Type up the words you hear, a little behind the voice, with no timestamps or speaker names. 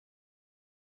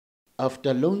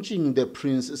After launching the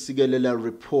Prince Sikelela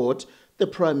report, the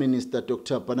Prime Minister,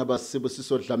 Dr. Barnabas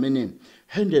Simelane,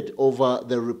 handed over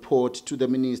the report to the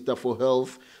Minister for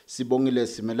Health, Sibongile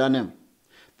Simelane.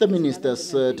 The minister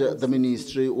said the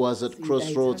ministry was at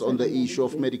crossroads on the issue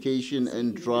of medication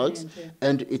and drugs,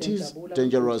 and it is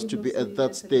dangerous to be at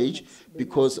that stage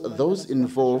because those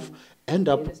involved end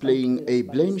up playing a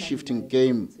blame-shifting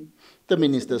game. The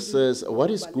minister says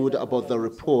what is good about the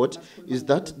report is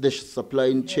that the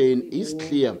supply chain is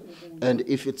clear, and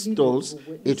if it stalls,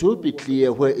 it will be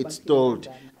clear where it stalled,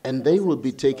 and they will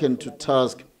be taken to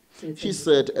task. She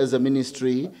said as a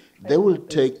ministry, they will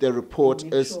take the report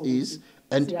as is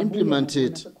and implement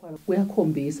it.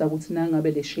 Kuyakhombisa ukuthi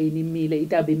nangabe le shane imile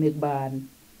itabe imekubani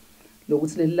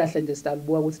lokuthi leli lahle nje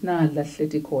sitalibuka ukuthi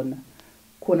nalahle khona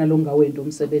khona lo ngawendi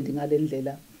umsebenzi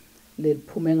ngalendlela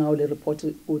lephume ngawo le report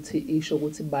uthi isho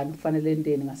ukuthi bani kufanele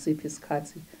endeni ngasiphi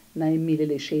isikhathi na imile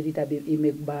le shane itabe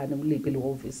imekubani kuliphi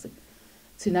lehhovisi.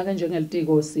 Thina ke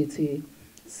njengelitiko sithi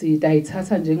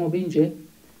sitayithatha njengoba inje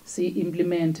si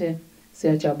implemente.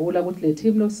 Siyajabula ukuthi le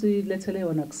team lo silethele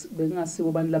yona bengasibo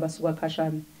abantu labasuka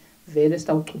khashane vele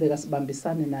sitawuchubeka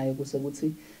sibambisane naye kuze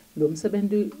ukuthi lo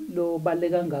msebenzi lo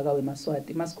baleka kangaka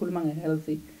wemaswati masikhuluma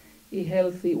ngehealthy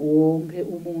ihealthy wonke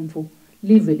umuntu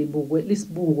live libukwe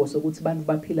lisibuko sokuthi abantu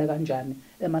baphila kanjani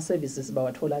ema services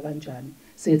bawathola kanjani.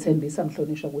 Siyethembisa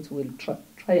mhlonishwa ukuthi we'll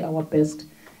try our best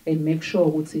and make sure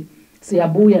ukuthi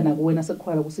siyabuya nakuwena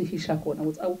sekukhwala kusihisha khona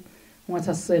ukuthi awu ungathi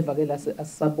asiseva ke la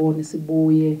asisabone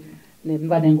sibuye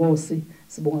nemvane Nkosi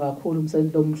sibonga kakhulu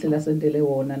umsebenzi omuhle lasendele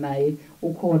wona naye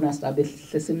ukhona sizabe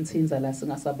simthinza la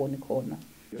singasaboni khona.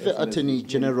 The Attorney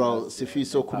General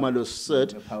Sifiso Khumalo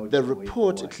said the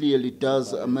report clearly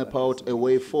does map out a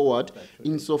way forward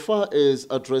insofar as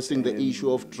addressing the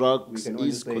issue of drugs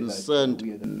is concerned.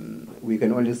 We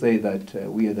can only say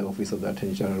that we at the Office of the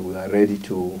Attorney General we are ready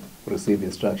to receive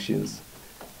instructions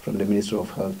from the Ministry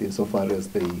of Health insofar as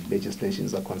the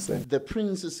legislations are concerned. The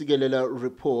Prince Sikelela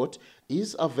report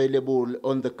is available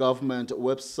on the government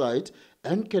website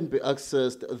and can be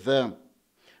accessed there.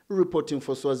 Reporting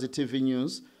for Swazi TV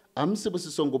News, I'm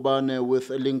Sibongile with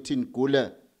LinkedIn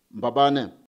Gule Mbabane.